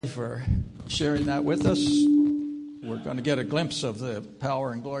For sharing that with us. We're going to get a glimpse of the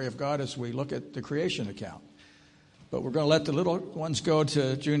power and glory of God as we look at the creation account. But we're going to let the little ones go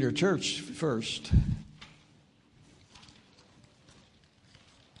to junior church first.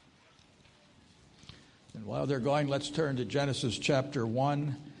 And while they're going, let's turn to Genesis chapter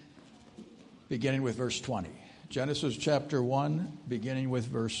 1, beginning with verse 20. Genesis chapter 1, beginning with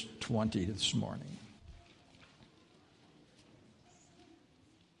verse 20 this morning.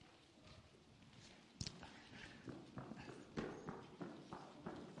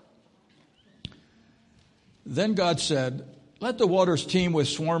 Then God said, "Let the waters teem with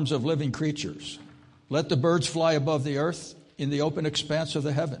swarms of living creatures. Let the birds fly above the earth in the open expanse of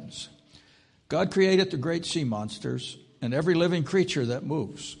the heavens." God created the great sea monsters and every living creature that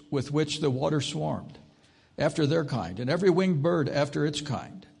moves, with which the water swarmed, after their kind, and every winged bird after its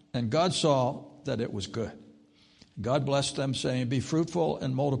kind. And God saw that it was good. God blessed them, saying, "Be fruitful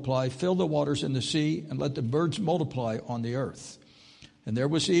and multiply, fill the waters in the sea, and let the birds multiply on the earth." And there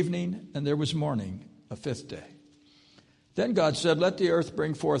was evening, and there was morning, a fifth day. Then God said, "Let the earth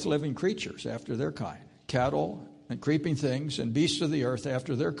bring forth living creatures after their kind, cattle and creeping things and beasts of the earth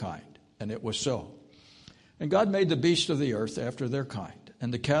after their kind." And it was so. And God made the beasts of the earth after their kind,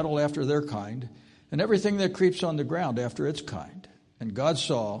 and the cattle after their kind, and everything that creeps on the ground after its kind. And God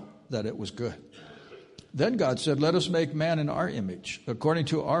saw that it was good. Then God said, "Let us make man in our image, according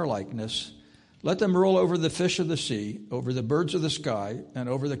to our likeness. Let them rule over the fish of the sea, over the birds of the sky, and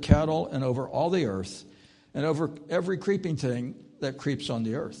over the cattle, and over all the earth, and over every creeping thing that creeps on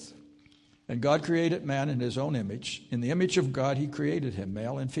the earth." And God created man in his own image. In the image of God he created him,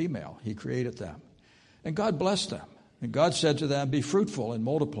 male and female. He created them. And God blessed them. And God said to them, "Be fruitful and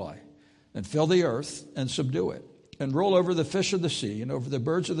multiply, and fill the earth and subdue it, and rule over the fish of the sea, and over the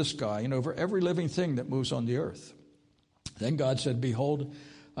birds of the sky, and over every living thing that moves on the earth." Then God said, "Behold,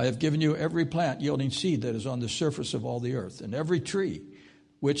 I have given you every plant yielding seed that is on the surface of all the earth, and every tree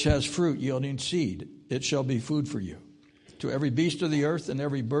which has fruit yielding seed, it shall be food for you. To every beast of the earth and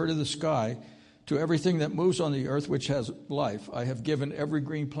every bird of the sky, to everything that moves on the earth which has life, I have given every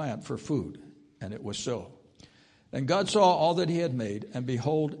green plant for food." And it was so. And God saw all that he had made, and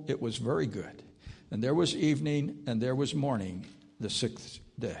behold, it was very good. And there was evening, and there was morning, the sixth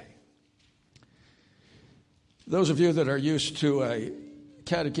day. Those of you that are used to a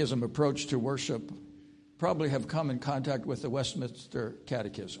catechism approach to worship probably have come in contact with the Westminster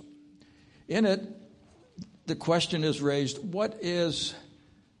Catechism. In it, the question is raised, what is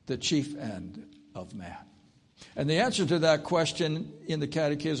the chief end of man? And the answer to that question in the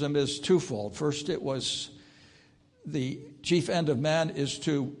Catechism is twofold. First, it was the chief end of man is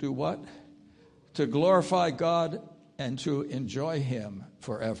to do what? To glorify God and to enjoy him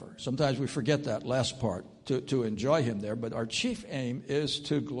forever. Sometimes we forget that last part, to enjoy him there, but our chief aim is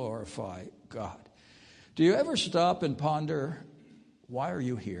to glorify God. Do you ever stop and ponder, why are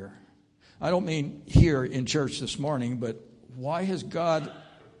you here? I don't mean here in church this morning, but why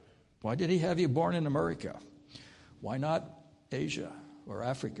did he have you born in America? Why not Asia or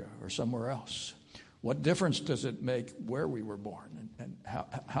Africa or somewhere else? What difference does it make where we were born? And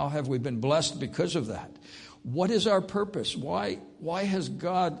how have we been blessed because of that? What is our purpose? Why has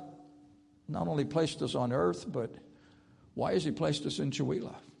God not only placed us on earth, but why has he placed us in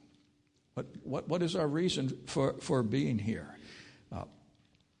Chihuahua? What is our reason for being here?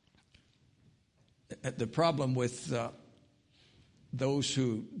 The problem with those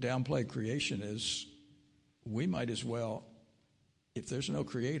who downplay creation is we might as well, if there's no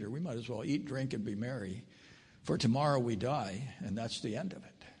creator, we might as well eat, drink, and be merry, for tomorrow we die, and that's the end of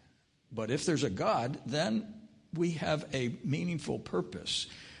it. But if there's a God, then we have a meaningful purpose.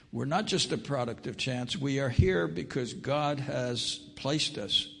 We're not just a product of chance. We are here because God has placed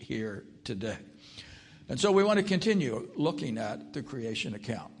us here today. And so we want to continue looking at the creation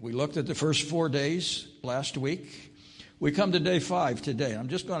account. We looked at the first 4 days last week. We come to day 5 today. I'm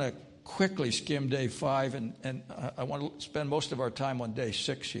just going to quickly skim day 5, and I want to spend most of our time on day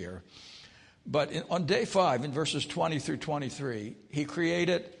 6 here. But on day 5, in verses 20 through 23, he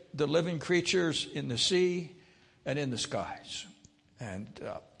created the living creatures in the sea and in the skies, and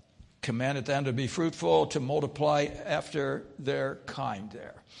commanded them to be fruitful, to multiply after their kind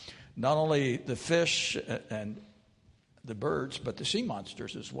there. Not only the fish and the birds, but the sea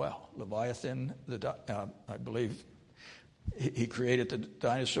monsters as well. Leviathan, I believe he created the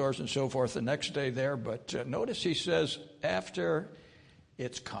dinosaurs and so forth the next day there. But notice he says, after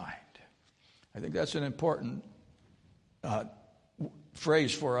its kind. I think that's an important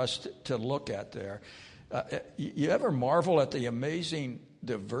phrase for us to look at there. You ever marvel at the amazing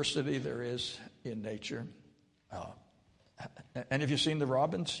diversity there is in nature? And have you seen the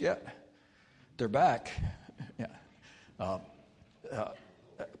robins yet? They're back. Yeah.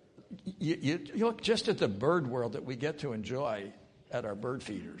 You look just at the bird world that we get to enjoy at our bird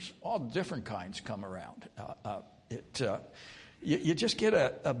feeders. All different kinds come around. You just get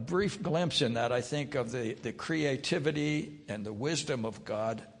a brief glimpse in that, I think, of the creativity and the wisdom of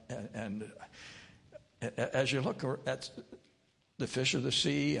God. And as you look at the fish of the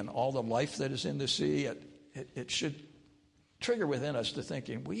sea and all the life that is in the sea, it should trigger within us the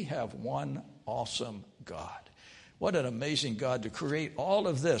thinking, we have one awesome God. What an amazing God to create all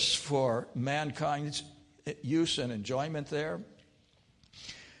of this for mankind's use and enjoyment there.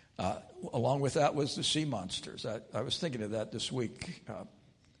 Along with that was the sea monsters. I was thinking of that this week.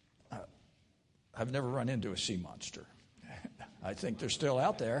 I've never run into a sea monster. I think they're still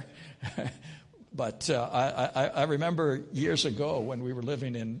out there. But I remember years ago when we were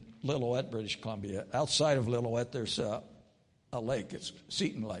living in Lillooet, British Columbia. Outside of Lillooet, there's a lake. It's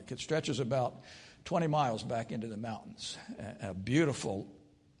Seton Lake. It stretches about 20 miles back into the mountains. A beautiful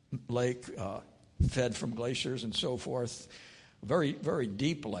lake fed from glaciers and so forth. Very, very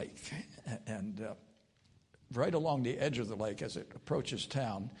deep lake. And right along the edge of the lake as it approaches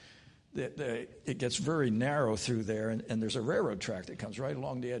town, it gets very narrow through there, and there's a railroad track that comes right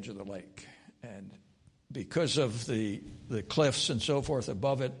along the edge of the lake. And because of the cliffs and so forth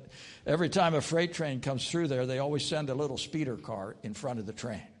above it, every time a freight train comes through there, they always send a little speeder car in front of the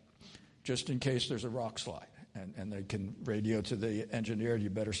train, just in case there's a rock slide. And they can radio to the engineer,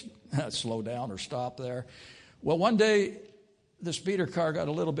 you better slow down or stop there. Well, one day, the speeder car got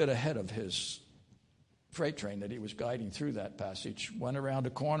a little bit ahead of his freight train that he was guiding through that passage, went around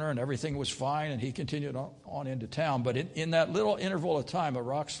a corner, and everything was fine, and he continued on into town. But in that little interval of time, a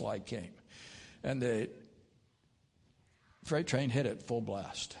rock slide came, and the freight train hit it full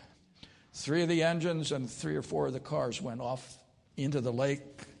blast. 3 of the engines and 3 or 4 of the cars went off into the lake.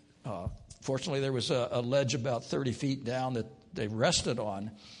 Fortunately, there was a ledge about 30 feet down that they rested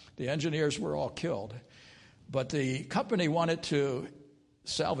on. The engineers were all killed. But the company wanted to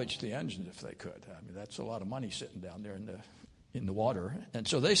salvage the engines if they could. I mean, that's a lot of money sitting down there in the water. And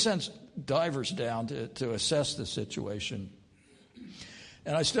so they sent divers down to assess the situation.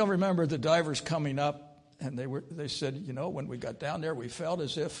 And I still remember the divers coming up, and they said, when we got down there, we felt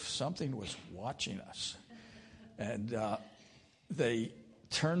as if something was watching us. And they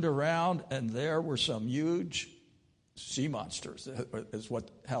turned around, and there were some huge sea monsters, is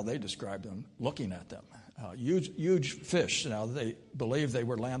how they described them, looking at them. Huge fish. Now, they believed they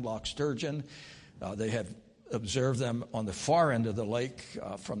were landlocked sturgeon. They had observed them on the far end of the lake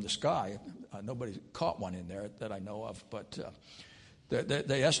from the sky. Nobody caught one in there that I know of, but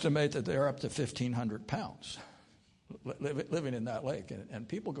they estimate that they're up to 1,500 pounds living in that lake. And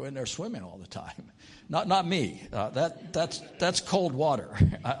people go in there swimming all the time. Not me. That's cold water.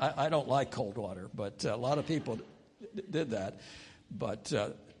 I don't like cold water, but a lot of people did that. But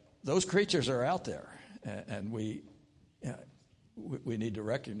those creatures are out there. And we need to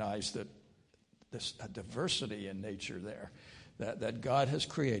recognize that there's a diversity in nature there that God has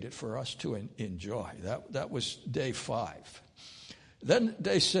created for us to enjoy. That was day 5. Then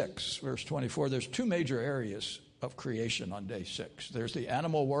day 6, verse 24, there's 2 major areas of creation on day 6. There's the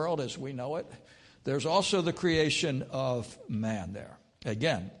animal world as we know it. There's also the creation of man there.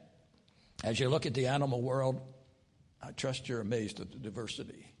 Again, as you look at the animal world, I trust you're amazed at the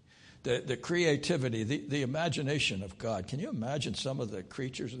diversity. The creativity, the imagination of God. Can you imagine some of the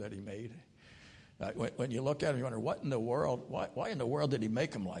creatures that he made? When you look at them, you wonder, what in the world, why in the world did he make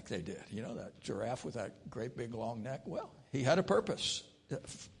them like they did? That giraffe with that great big long neck? Well, he had a purpose.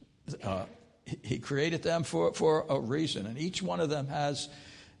 He created them for a reason, and each one of them has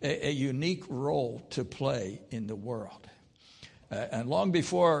a unique role to play in the world. And long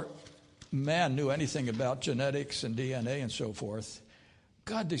before man knew anything about genetics and DNA and so forth,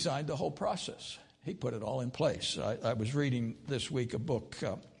 God designed the whole process. He put it all in place. I was reading this week a book,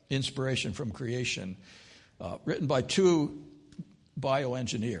 Inspiration from Creation, written by 2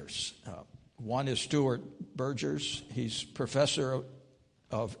 bioengineers. One is Stuart Burgers. He's professor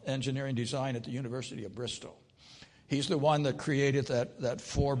of engineering design at the University of Bristol. He's the one that created that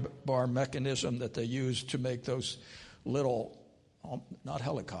 4-bar mechanism that they use to make those little, not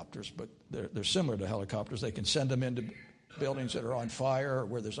helicopters, but they're similar to helicopters. They can send them into buildings that are on fire or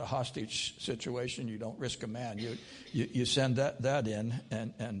where there's a hostage situation. You don't risk a man. You send that in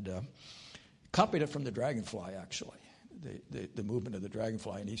and copied it from the dragonfly, actually, the movement of the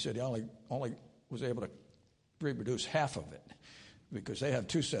dragonfly. And he said he only was able to reproduce half of it because they have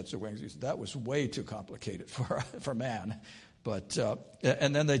 2 sets of wings. He said that was way too complicated for man. But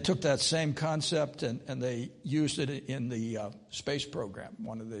and then they took that same concept and they used it in the space program,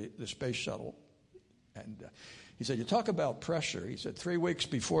 one of the space shuttle. And he said, you talk about pressure. He said 3 weeks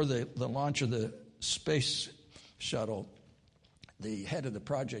before the launch of the space shuttle, the head of the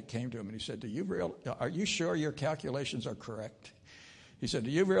project came to him and he said, are you sure your calculations are correct? He said,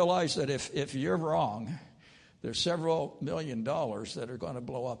 do you realize that if you're wrong, there's several $1 million that are going to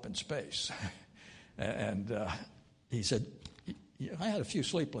blow up in space? And he said, I had a few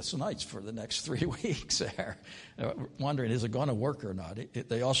sleepless nights for the next 3 weeks there, wondering, is it going to work or not?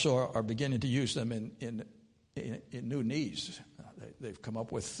 They also are beginning to use them in new knees. They've come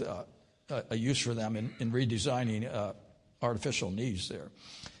up with a use for them in redesigning artificial knees there.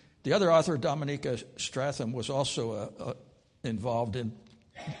 The other author, Dominica Stratham, was also involved in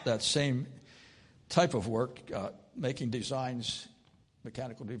that same type of work, making designs,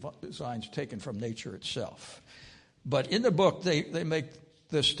 mechanical designs taken from nature itself. But in the book, they make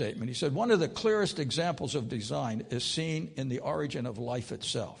this statement. He said, one of the clearest examples of design is seen in the origin of life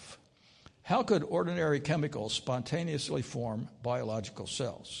itself. How could ordinary chemicals spontaneously form biological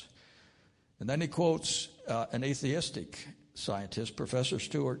cells? And then he quotes an atheistic scientist, Professor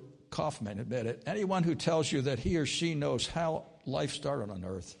Stuart Kaufman, admitted, anyone who tells you that he or she knows how life started on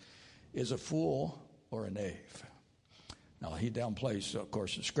Earth is a fool or a knave. Now, he downplays, of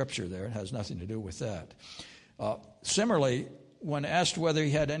course, the scripture there. It has nothing to do with that. Similarly, when asked whether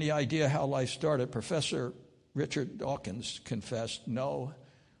he had any idea how life started, Professor Richard Dawkins confessed, no,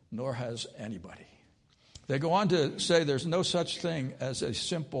 nor has anybody. They go on to say there's no such thing as a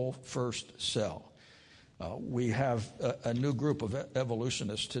simple first cell. We have a new group of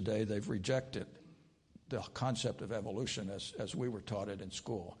evolutionists today. They've rejected the concept of evolution as we were taught it in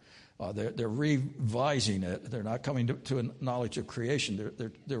school. They're revising it. They're not coming to a knowledge of creation.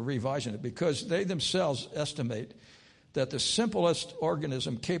 They're revising it because they themselves estimate that the simplest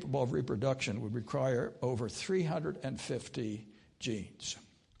organism capable of reproduction would require over 350 genes.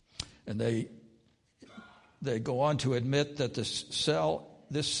 And they go on to admit that this cell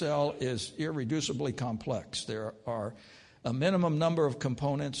is irreducibly complex. There are a minimum number of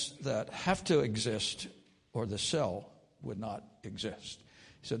components that have to exist or the cell would not exist.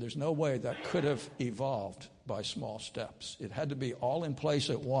 So there's no way that could have evolved by small steps. It had to be all in place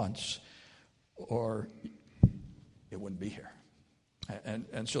at once or it wouldn't be here.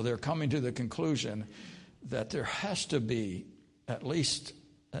 And so they're coming to the conclusion that there has to be at least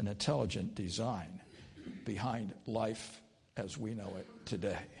an intelligent design behind life as we know it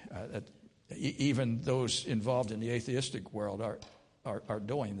today. Even those involved in the atheistic world are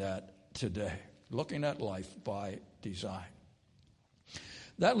doing that today, looking at life by design.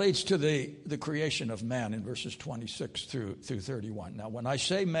 That leads to the creation of man in verses 26 through 31. Now, when I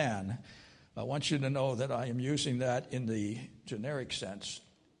say man, I want you to know that I am using that in the generic sense,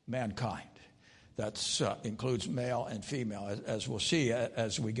 mankind. That includes male and female, as we'll see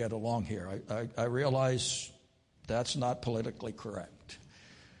as we get along here. I realize that's not politically correct,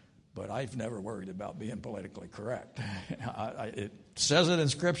 but I've never worried about being politically correct. It says it in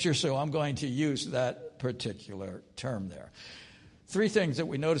Scripture, so I'm going to use that particular term there. 3 things that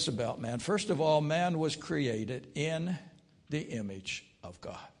we notice about man. First of all, man was created in the image of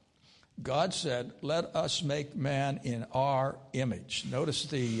God. God said, let us make man in our image. Notice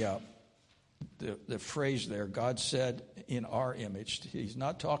the phrase there, God said in our image. He's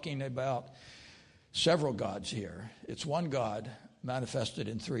not talking about several gods here. It's one God manifested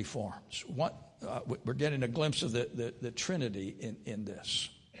in 3 forms. We're getting a glimpse of the Trinity in this.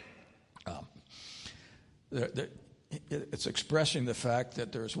 It's expressing the fact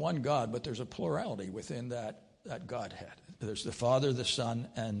that there's one God, but there's a plurality within that Godhead. There's the Father, the Son,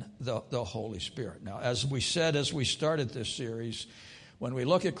 and the Holy Spirit. Now, as we said as we started this series, when we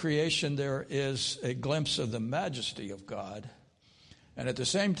look at creation, there is a glimpse of the majesty of God, and at the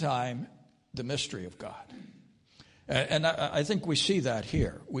same time, the mystery of God. And I think we see that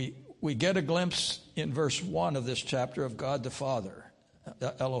here. We get a glimpse in verse 1 of this chapter of God the Father,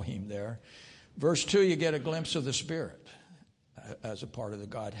 Elohim there. Verse 2, you get a glimpse of the Spirit as a part of the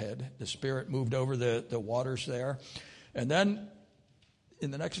Godhead. The Spirit moved over the waters there. And then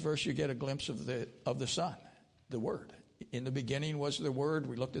in the next verse, you get a glimpse of the Son, the Word. In the beginning was the Word.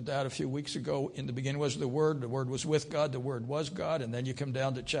 We looked at that a few weeks ago. In the beginning was the Word. The Word was with God. The Word was God. And then you come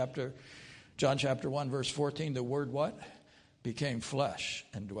down to John chapter 1, verse 14. The Word what? Became flesh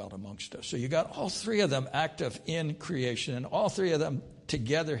and dwelt amongst us. So you got all 3 of them active in creation. And all 3 of them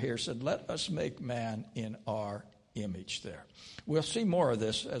together here said, let us make man in our image there. We'll see more of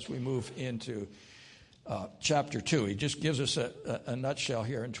this as we move into chapter 2. He just gives us a nutshell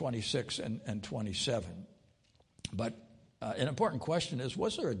here in 26 and 27. But An important question is,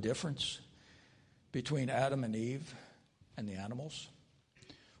 was there a difference between Adam and Eve and the animals?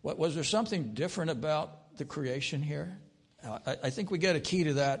 Was there something different about the creation here? I think we get a key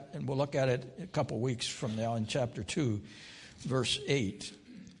to that, and we'll look at it a couple weeks from now in chapter 2, verse 8.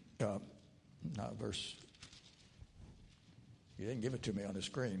 You didn't give it to me on the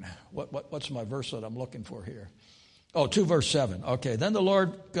screen. What's my verse that I'm looking for here? 2 verse 7. Okay, then the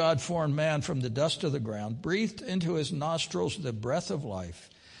Lord God formed man from the dust of the ground, breathed into his nostrils the breath of life,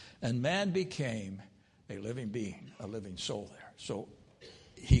 and man became a living being, a living soul there. So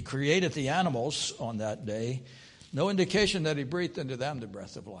he created the animals on that day. No indication that he breathed into them the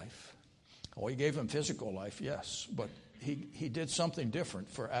breath of life. Oh, he gave them physical life, yes, but he did something different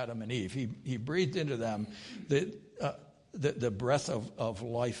for Adam and Eve. He breathed into them the breath of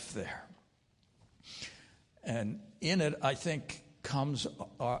life there. And in it, I think, comes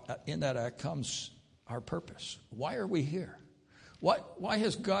our purpose. Why are we here? Why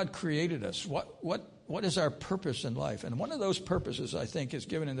has God created us? What is our purpose in life? And one of those purposes, I think, is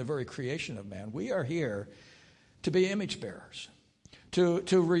given in the very creation of man. We are here to be image bearers, to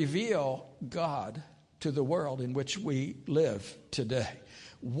reveal God to the world in which we live today.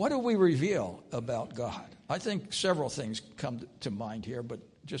 What do we reveal about God? I think several things come to mind here, but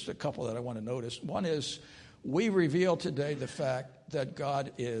just a couple that I want to notice. One is, we reveal today the fact that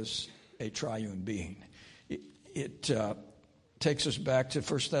God is a triune being. It takes us back to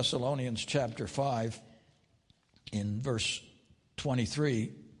 1 Thessalonians chapter 5. In verse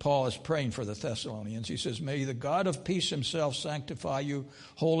 23, Paul is praying for the Thessalonians. He says, may the God of peace himself sanctify you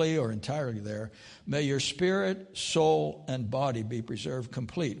wholly or entirely there. May your spirit, soul, and body be preserved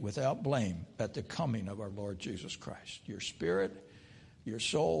complete without blame at the coming of our Lord Jesus Christ. Your spirit, your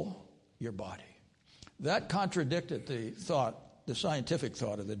soul, your body. That contradicted the scientific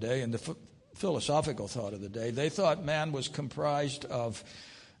thought of the day and the philosophical thought of the day. They thought man was comprised of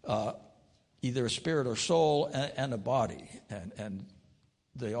either a spirit or soul and a body. And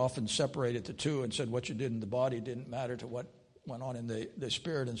they often separated the two and said what you did in the body didn't matter to what went on in the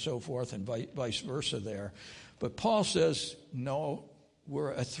spirit and so forth, and vice versa there. But Paul says, no,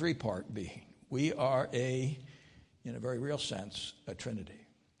 we're a three-part being. We are in a very real sense, a trinity.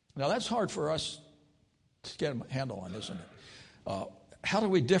 Now, that's hard for us to get a handle on, isn't it? How do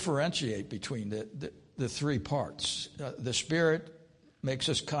we differentiate between the three parts? The Spirit makes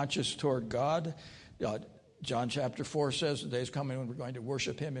us conscious toward God. John chapter 4 says the day is coming when we're going to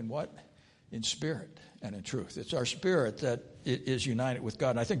worship him in what? In spirit and in truth. It's our spirit that is united with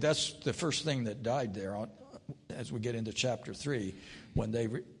God. And I think that's the first thing that died there as we get into chapter 3, when they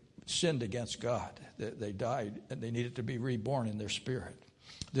sinned against God. They died, and they needed to be reborn in their spirit.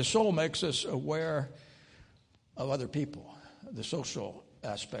 The soul makes us aware of other people, the social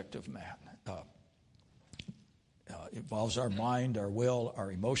aspect of man. Involves our mind, our will,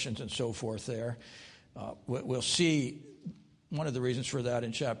 our emotions, and so forth there. We'll see one of the reasons for that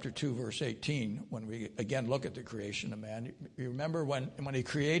in chapter 2, verse 18, when we again look at the creation of man. You remember when he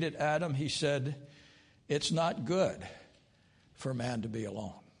created Adam, he said, it's not good for man to be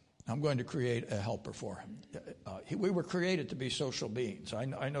alone. I'm going to create a helper for him. We were created to be social beings.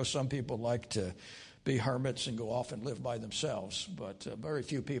 I know some people like to be hermits and go off and live by themselves, but very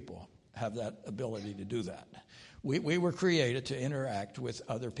few people have that ability to do that. We were created to interact with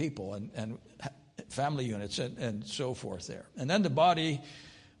other people and family units and so forth there. And then the body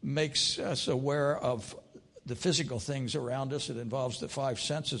makes us aware of the physical things around us. It involves the five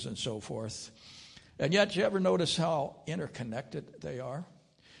senses and so forth. And yet, you ever notice how interconnected they are?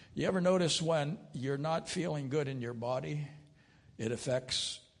 You ever notice when you're not feeling good in your body, it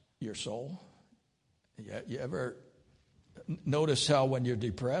affects your soul? You ever notice how when you're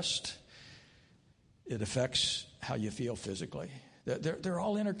depressed, it affects how you feel physically? They're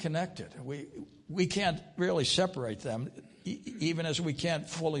all interconnected. We can't really separate them, even as we can't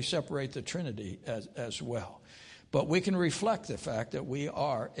fully separate the Trinity as well. But we can reflect the fact that we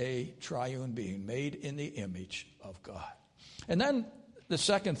are a triune being made in the image of God. And then the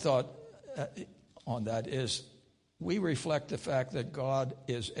second thought on that is we reflect the fact that God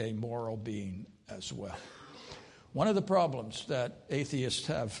is a moral being as well. One of the problems that atheists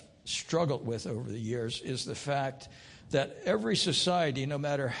have struggled with over the years is the fact that every society, no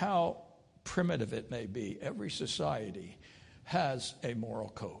matter how primitive it may be, every society has a moral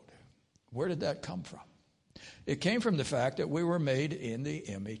code. Where did that come from? It came from the fact that we were made in the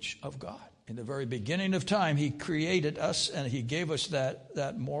image of God. In the very beginning of time, he created us and he gave us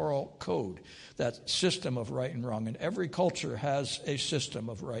that moral code, that system of right and wrong. And every culture has a system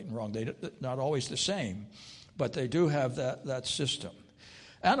of right and wrong. They're not always the same, but they do have that system.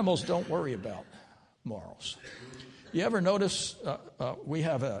 Animals don't worry about morals. You ever notice we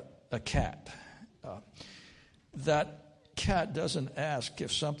have a cat? That cat doesn't ask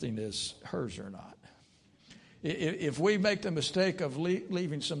if something is hers or not. If we make the mistake of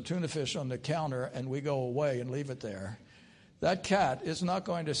leaving some tuna fish on the counter and we go away and leave it there, that cat is not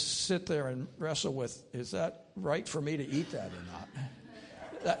going to sit there and wrestle with, is that right for me to eat that or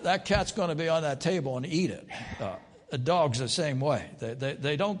not? That cat's going to be on that table and eat it. A dog's the same way.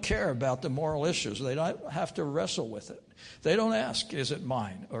 They don't care about the moral issues. They don't have to wrestle with it. They don't ask, is it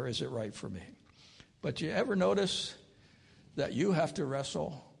mine or is it right for me? But you ever notice that you have to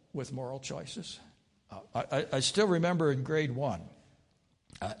wrestle with moral choices? I still remember in grade 1,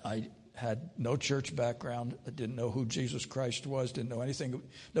 I had no church background. I didn't know who Jesus Christ was, didn't know anything.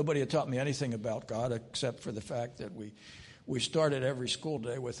 Nobody had taught me anything about God except for the fact that we started every school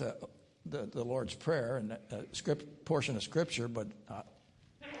day with the Lord's Prayer and a portion of Scripture, but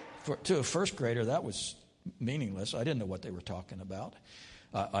to a first grader, that was meaningless. I didn't know what they were talking about.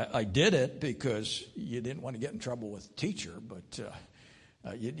 I did it because you didn't want to get in trouble with the teacher, but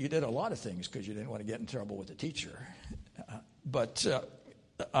you did a lot of things because you didn't want to get in trouble with the teacher. But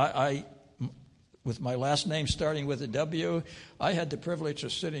I, with my last name starting with a W, I had the privilege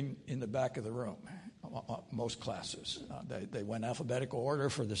of sitting in the back of the room. Most classes. They went alphabetical order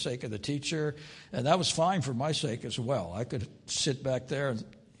for the sake of the teacher, and that was fine for my sake as well. I could sit back there, and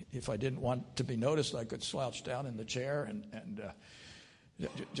if I didn't want to be noticed, I could slouch down in the chair and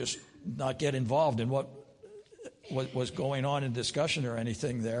just not get involved in what was going on in discussion or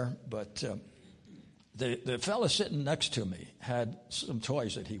anything there. But the fellow sitting next to me had some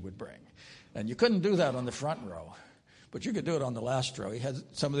toys that he would bring, and you couldn't do that on the front row. But you could do it on the last row. He had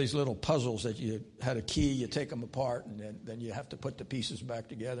some of these little puzzles that you had a key, you take them apart, and then you have to put the pieces back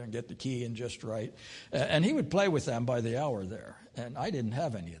together and get the key in just right. And he would play with them by the hour there, and I didn't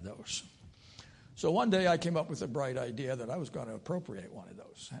have any of those. So one day I came up with a bright idea that I was going to appropriate one of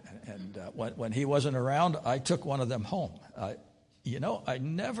those. And when he wasn't around, I took one of them home. I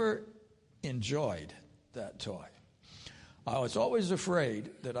never enjoyed that toy. I was always afraid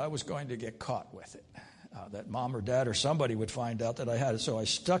that I was going to get caught with it. That mom or dad or somebody would find out that I had it. So I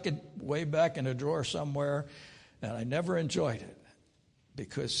stuck it way back in a drawer somewhere, and I never enjoyed it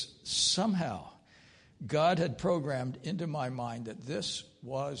because somehow God had programmed into my mind that this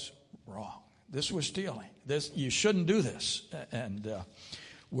was wrong. This was stealing. You shouldn't do this. And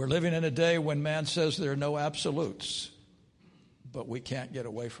we're living in a day when man says there are no absolutes, but we can't get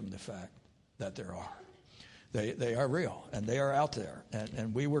away from the fact that there are. They are real, and they are out there,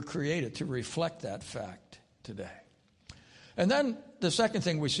 and we were created to reflect that fact today. And then the second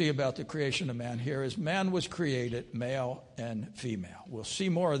thing we see about the creation of man here is man was created male and female. We'll see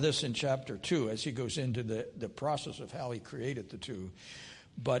more of this in chapter 2 as he goes into the process of how he created the two.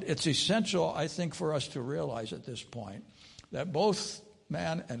 But it's essential, I think, for us to realize at this point that both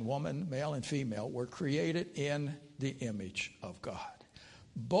man and woman, male and female, were created in the image of God.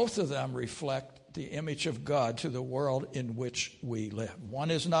 Both of them reflect the image of God to the world in which we live. One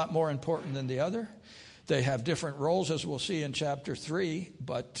is not more important than the other. They have different roles, as we'll see in chapter 3,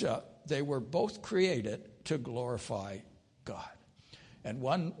 but they were both created to glorify God. And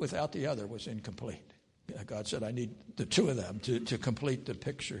one without the other was incomplete. God said, I need the two of them to complete the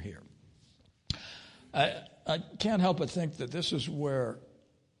picture here. I can't help but think that this is where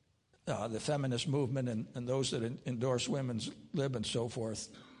the feminist movement and those that endorse women's lib and so forth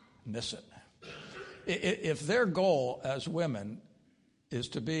miss it. If their goal as women is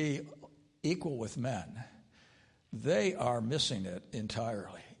to be equal with men, they are missing it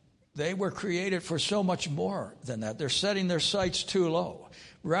entirely. They were created for so much more than that. They're setting their sights too low.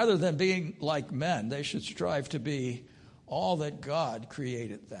 Rather than being like men, they should strive to be all that God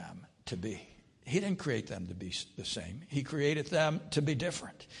created them to be. He didn't create them to be the same. He created them to be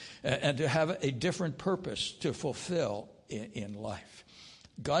different and to have a different purpose to fulfill in life.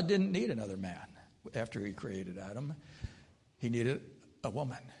 God didn't need another man after he created Adam. He needed a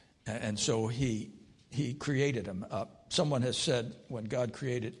woman. And so he created him. Someone has said when God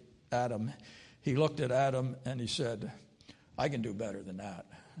created Adam, he looked at Adam and he said, I can do better than that.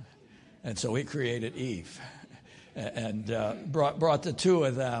 And so he created Eve and brought the two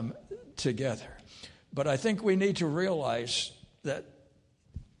of them together. But I think we need to realize that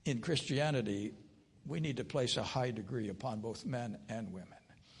in Christianity, we need to place a high degree upon both men and women.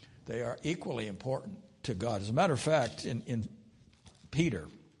 They are equally important to God. As a matter of fact, in Peter,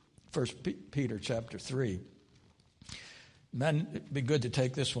 1 Peter chapter 3, men, it'd be good to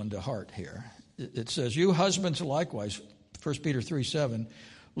take this one to heart here. It says, you husbands likewise, 1 Peter 3:7,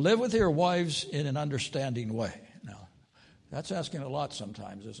 live with your wives in an understanding way. Now, that's asking a lot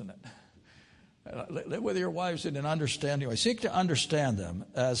sometimes, isn't it? Live with your wives in an understanding way. Seek to understand them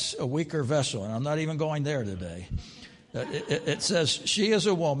as a weaker vessel. And I'm not even going there today. It says, she is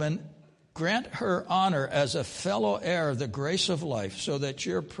a woman. Grant her honor as a fellow heir of the grace of life, so that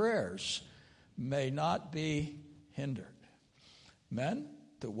your prayers may not be hindered. Men,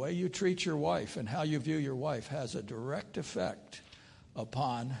 the way you treat your wife and how you view your wife has a direct effect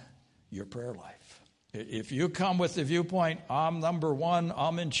upon your prayer life. If you come with the viewpoint, I'm number one,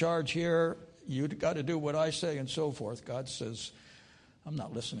 I'm in charge here, you got to do what I say and so forth, God says, I'm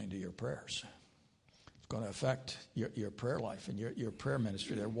not listening to your prayers. It's going to affect your prayer life and your prayer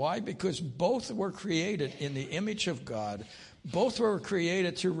ministry there. Why? Because both were created in the image of God. Both were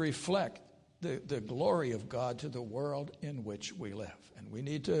created to reflect the glory of God to the world in which we live. And we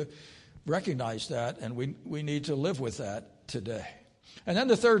need to recognize that, and we need to live with that today. And then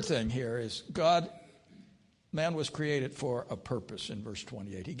the third thing here is man was created for a purpose in verse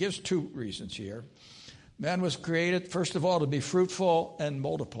 28. He gives two reasons here. Man was created, first of all, to be fruitful and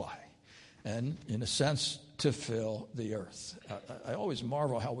multiply, and in a sense, to fill the earth. I always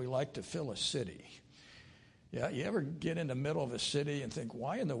marvel how we like to fill a city. Yeah, you ever get in the middle of a city and think,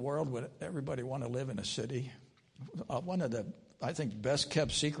 why in the world would everybody want to live in a city? One of the, I think,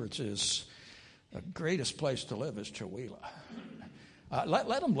 best-kept secrets is the greatest place to live is Chihuahua.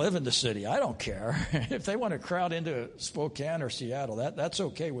 Let them live in the city. I don't care. If they want to crowd into Spokane or Seattle, that's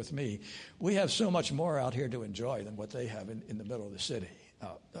okay with me. We have so much more out here to enjoy than what they have in the middle of the city.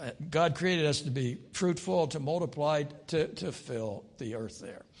 God created us to be fruitful, to multiply, to fill the earth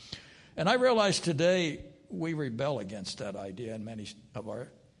there. And I realize today we rebel against that idea in many of our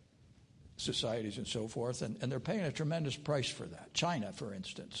societies and so forth, and they're paying a tremendous price for that. China, for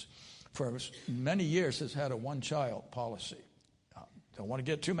instance, for many years has had a one-child policy. Don't want to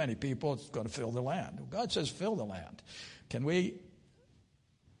get too many people, it's going to fill the land. God says fill the land. Can we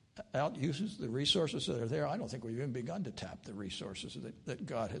outuse the resources that are there? I don't think we've even begun to tap the resources that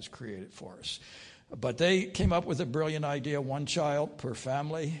God has created for us. But they came up with a brilliant idea, one child per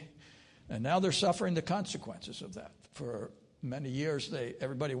family, and now they're suffering the consequences of that. For many years,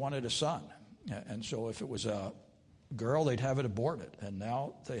 everybody wanted a son. And so if it was a girl, they'd have it aborted. And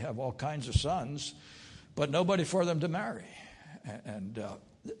now they have all kinds of sons, but nobody for them to marry. And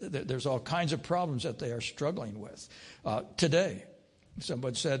there's all kinds of problems that they are struggling with. Today,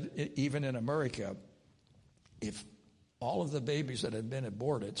 someone said, even in America, if all of the babies that have been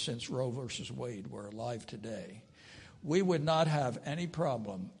aborted since Roe versus Wade were alive today, we would not have any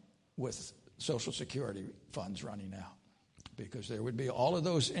problem with Social Security funds running out, because there would be all of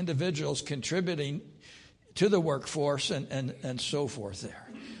those individuals contributing to the workforce and so forth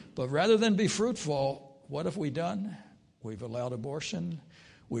there. But rather than be fruitful, what have we done? We've allowed abortion.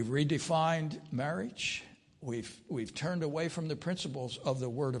 We've redefined marriage. We've turned away from the principles of the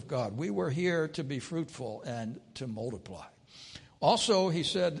Word of God. We were here to be fruitful and to multiply. Also, he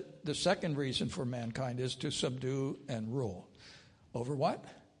said the second reason for mankind is to subdue and rule. Over what?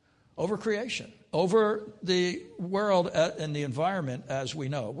 Over creation. Over the world and the environment as we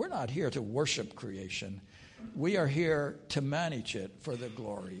know. We're not here to worship creation. We are here to manage it for the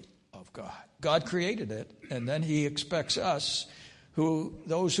glory of God. God created it, and then he expects us,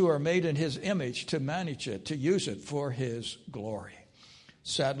 those who are made in his image, to manage it, to use it for his glory.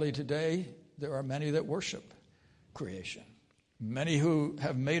 Sadly, today, there are many that worship creation, many who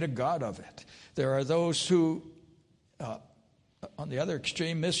have made a god of it. There are those who, on the other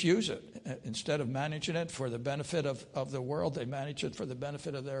extreme, misuse it. Instead of managing it for the benefit of the world, they manage it for the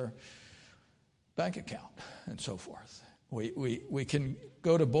benefit of their bank account and so forth. We can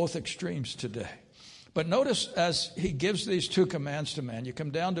go to both extremes today. But notice as he gives these two commands to man, you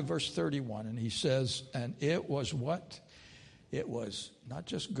come down to verse 31, and he says, and it was what? It was not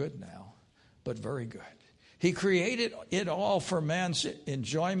just good now, but very good. He created it all for man's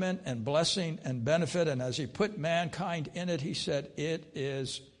enjoyment and blessing and benefit, and as he put mankind in it, he said, it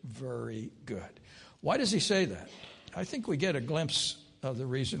is very good. Why does he say that? I think we get a glimpse of the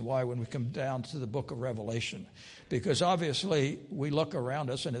reason why when we come down to the book of Revelation, because obviously we look around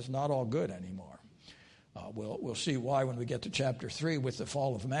us and it's not all good anymore. We'll see why when we get to chapter 3 with the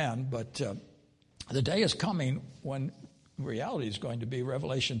fall of man, but the day is coming when reality is going to be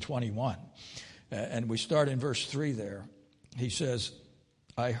Revelation 21. And we start in verse 3 there. He says,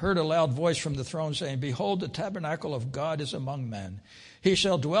 I heard a loud voice from the throne saying, behold, the tabernacle of God is among men. He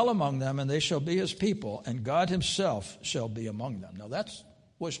shall dwell among them, and they shall be his people, and God himself shall be among them. Now that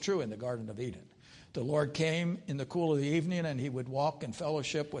was true in the Garden of Eden. The Lord came in the cool of the evening, and he would walk in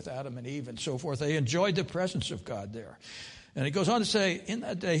fellowship with Adam and Eve and so forth. They enjoyed the presence of God there. And he goes on to say, in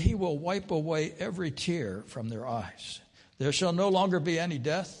that day he will wipe away every tear from their eyes. There shall no longer be any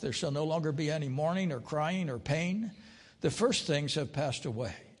death. There shall no longer be any mourning or crying or pain. The first things have passed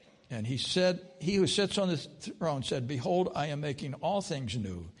away. And he said, he who sits on the throne said, behold, I am making all things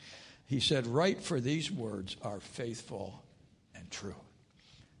new. He said, write, for these words are faithful and true.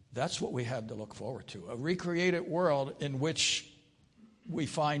 That's what we have to look forward to. A recreated world in which we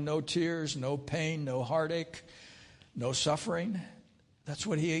find no tears, no pain, no heartache, no suffering. That's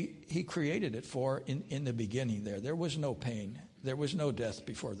what he created it for in the beginning there. There was no pain. There was no death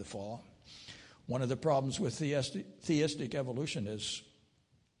before the fall. One of the problems with theistic evolution is,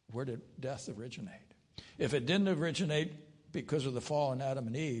 where did death originate? If it didn't originate because of the fall in Adam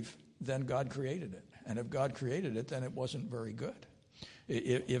and Eve, then God created it. And if God created it, then it wasn't very good.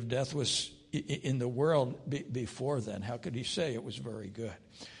 If death was in the world before then, how could he say it was very good?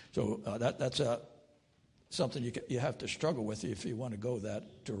 So that's something you have to struggle with if you want to go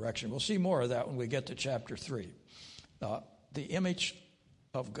that direction. We'll see more of that when we get to chapter 3. The image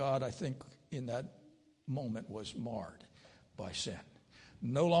of God, I think, in that moment was marred by sin.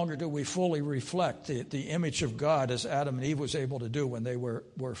 No longer do we fully reflect the image of God as Adam and Eve was able to do when they were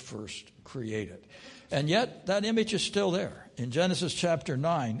first created. And yet, that image is still there. In Genesis chapter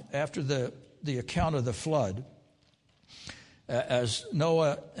 9, after the account of the flood, as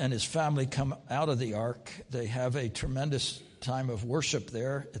Noah and his family come out of the ark, they have a tremendous time of worship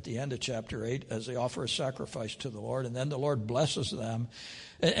there at the end of chapter 8 as they offer a sacrifice to the Lord. And then the Lord blesses them.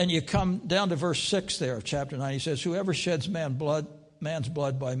 And you come down to verse 6 there of chapter 9. He says, whoever sheds man's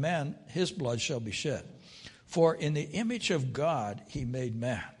blood by man, his blood shall be shed. For in the image of God he made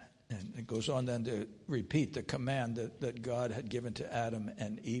man. And it goes on then to repeat the command that God had given to Adam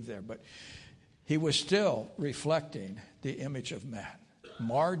and Eve there. But he was still reflecting the image of man.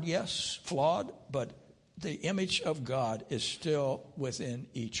 Marred, yes, flawed, but the image of God is still within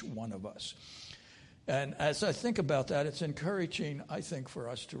each one of us. And as I think about that, it's encouraging, I think, for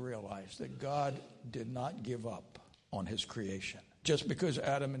us to realize that God did not give up on his creation. Just because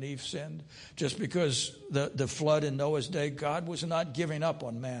Adam and Eve sinned, just because the flood in Noah's day, God was not giving up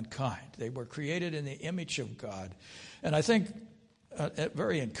on mankind. They were created in the image of God. And I think a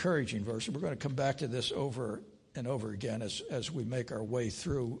very encouraging verse, we're going to come back to this over and over again as we make our way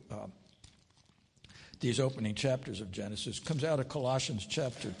through these opening chapters of Genesis, comes out of Colossians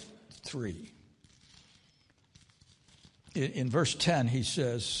chapter 3. In verse 10, he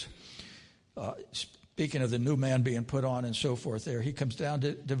says, speaking of the new man being put on and so forth there, he comes down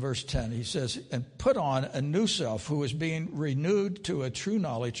to verse 10. He says, and put on a new self who is being renewed to a true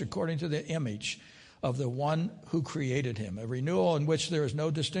knowledge according to the image of the one who created him. A renewal in which there is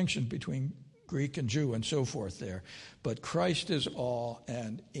no distinction between Greek and Jew and so forth there. But Christ is all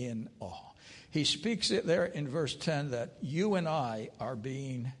and in all. He speaks it there in verse 10 that you and I are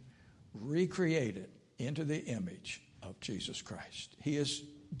being recreated into the image of Jesus Christ. He is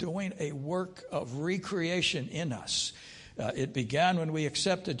doing a work of recreation in us. It began when we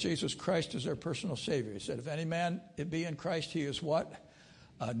accepted Jesus Christ as our personal Savior. He said, if any man be in Christ, he is what?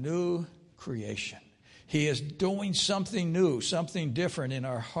 A new creation. He is doing something new, something different in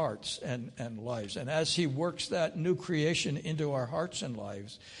our hearts and lives. And as he works that new creation into our hearts and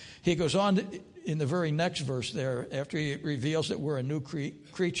lives, he goes on in the very next verse there, after he reveals that we're a new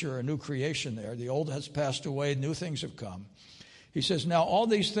creature, a new creation there. The old has passed away, new things have come. He says, now all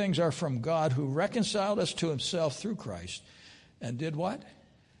these things are from God who reconciled us to himself through Christ and did what?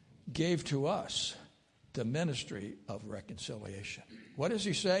 Gave to us the ministry of reconciliation. What is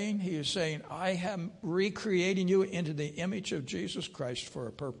he saying? He is saying, I am recreating you into the image of Jesus Christ for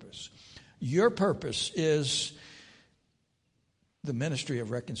a purpose. Your purpose is the ministry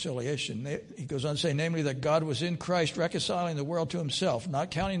of reconciliation. He goes on to say, namely, that God was in Christ reconciling the world to himself, not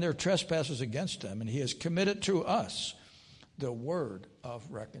counting their trespasses against them, and he has committed to us the word of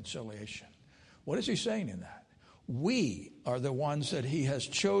reconciliation. What is he saying in that? We are the ones that he has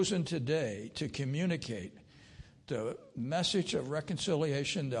chosen today to communicate the message of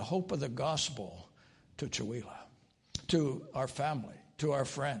reconciliation, the hope of the gospel to Chihuahua, to our family, to our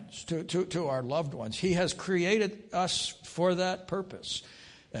friends, to our loved ones. He has created us for that purpose.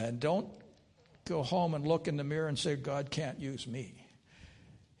 And don't go home and look in the mirror and say, God can't use me.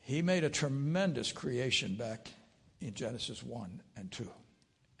 He made a tremendous creation back in Genesis 1 and 2.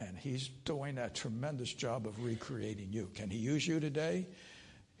 And he's doing a tremendous job of recreating you. Can he use you today?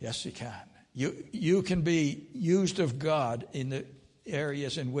 Yes, he can. You can be used of God in the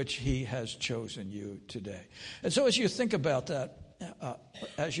areas in which he has chosen you today. And so as you think about that,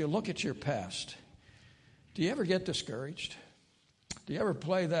 as you look at your past, do you ever get discouraged? Do you ever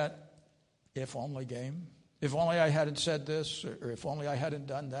play that if only game? If only I hadn't said this, or if only I hadn't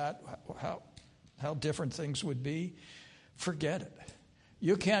done that, how different things would be. forget it.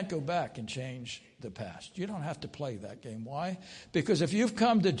 You can't go back and change the past. You don't have to play that game. Why? Because if you've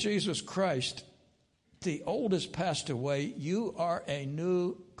come to Jesus Christ, the old has passed away. You are a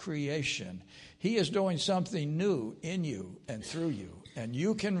new creation. He is doing something new in you and through you. And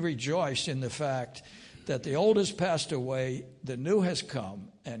you can rejoice in the fact that the old has passed away, the new has come,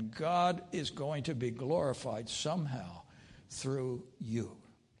 and God is going to be glorified somehow through you.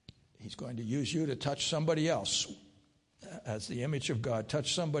 He's going to use you to touch somebody else as the image of God,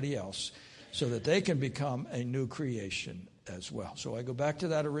 touch somebody else so that they can become a new creation as well. So I go back to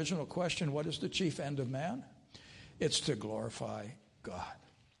that original question, what is the chief end of man? It's to glorify God.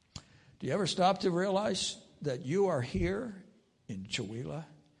 Do you ever stop to realize that you are here in Chewelah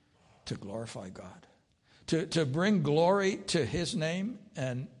to glorify God? To bring glory to His name?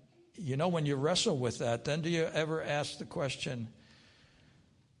 And you know, when you wrestle with that, then do you ever ask the question,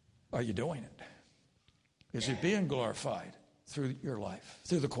 are you doing it? Is it being glorified through your life,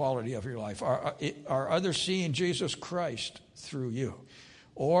 through the quality of your life? Are others seeing Jesus Christ through you?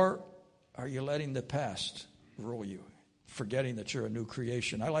 Or are you letting the past rule you, forgetting that you're a new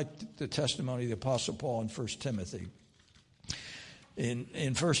creation? I like the testimony of the Apostle Paul in 1 Timothy.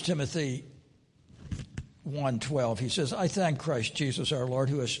 In 1 Timothy 1:12, he says, I thank Christ Jesus our Lord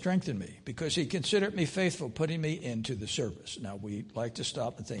who has strengthened me because He considered me faithful, putting me into the service. Now, we like to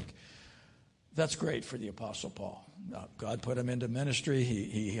stop and think, that's great for the Apostle Paul. God put him into ministry.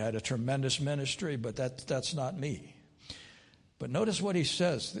 He had a tremendous ministry, but that's not me. But notice what he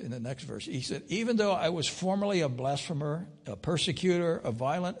says in the next verse. He said, even though I was formerly a blasphemer, a persecutor, a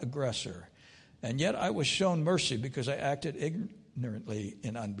violent aggressor, and yet I was shown mercy because I acted ignorantly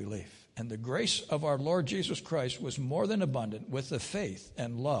in unbelief. And the grace of our Lord Jesus Christ was more than abundant with the faith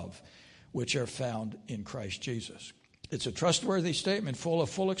and love which are found in Christ Jesus. It's a trustworthy statement full of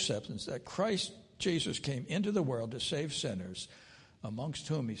full acceptance that Christ Jesus came into the world to save sinners, amongst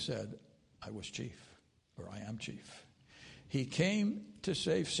whom He said, I was chief, or I am chief. He came to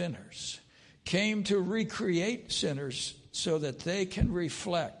save sinners, came to recreate sinners so that they can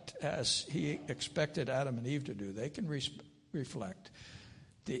reflect, as He expected Adam and Eve to do, they can reflect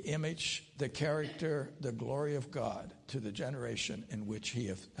the image, the character, the glory of God to the generation in which He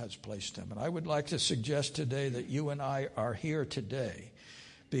has placed them. And I would like to suggest today that you and I are here today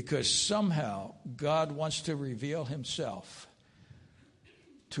because somehow God wants to reveal Himself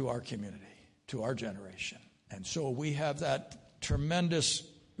to our community, to our generation. And so we have that tremendous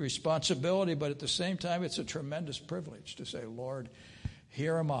responsibility, but at the same time, it's a tremendous privilege to say, Lord,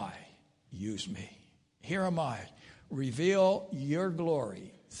 here am I, use me. Here am I. Reveal your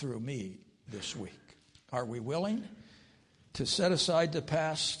glory through me this week. Are we willing to set aside the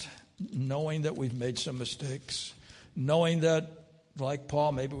past, knowing that we've made some mistakes, knowing that, like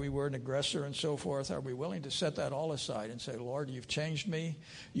Paul, maybe we were an aggressor and so forth? Are we willing to set that all aside and say, Lord, you've changed me,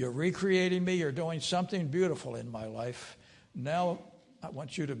 you're recreating me, you're doing something beautiful in my life. Now I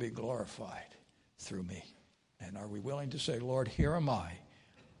want you to be glorified through me. And are we willing to say, Lord, here am I,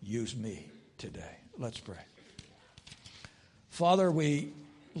 use me today? Let's pray. Father, we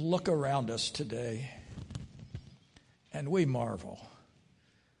look around us today and we marvel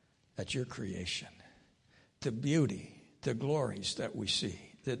at your creation, the beauty, the glories that we see,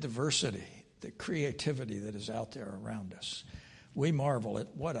 the diversity, the creativity that is out there around us. We marvel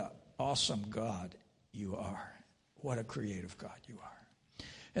at what an awesome God you are, what a creative God you are.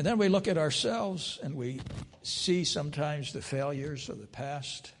 And then we look at ourselves and we see sometimes the failures of the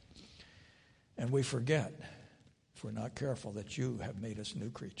past, and we forget, if we're not careful, that you have made us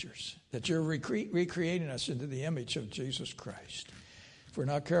new creatures, that you're recreating us into the image of Jesus Christ. If we're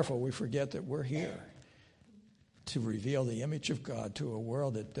not careful, we forget that we're here to reveal the image of God to a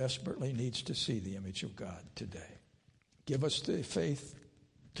world that desperately needs to see the image of God today. Give us the faith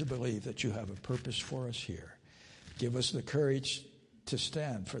to believe that you have a purpose for us here. Give us the courage to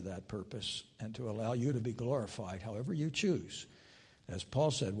stand for that purpose and to allow you to be glorified however you choose. As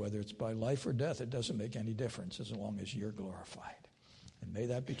Paul said, whether it's by life or death, it doesn't make any difference as long as you're glorified. And may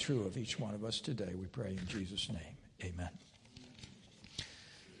that be true of each one of us today, we pray in Jesus' name. Amen.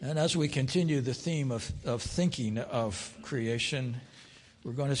 And as we continue the theme of thinking of creation,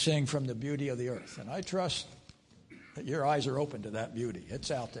 we're going to sing From the Beauty of the Earth. And I trust that your eyes are open to that beauty.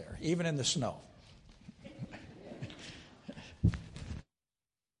 It's out there, even in the snow.